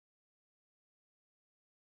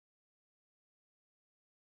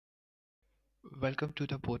Welcome to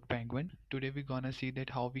the Boat Penguin. Today we're gonna see that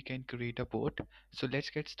how we can create a boat. So let's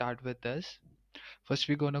get started with this. First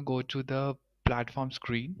we're gonna go to the platform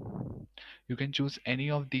screen. You can choose any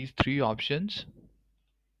of these three options.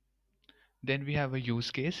 Then we have a use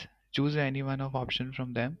case. Choose any one of option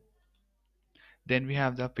from them. Then we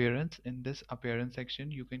have the appearance. In this appearance section,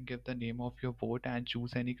 you can give the name of your boat and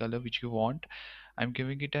choose any color which you want. I'm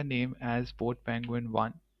giving it a name as Boat Penguin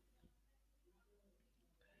 1.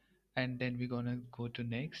 And then we're gonna go to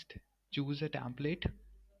next. Choose a template.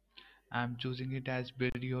 I'm choosing it as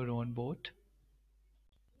build your own boat.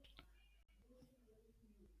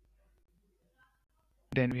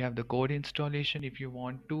 Then we have the code installation. If you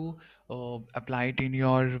want to apply it in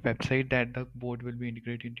your website, that the board will be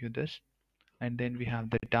integrated into this. And then we have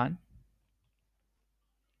the done.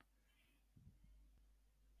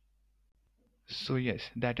 So yes,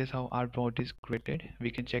 that is how our board is created. We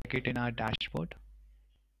can check it in our dashboard.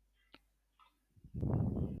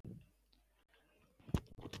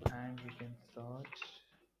 And we can search.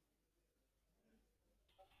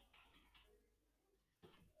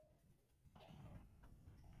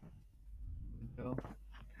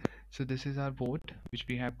 So this is our boat which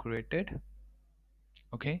we have created.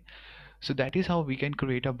 Okay, so that is how we can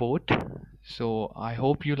create a boat. So I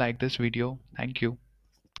hope you like this video. Thank you.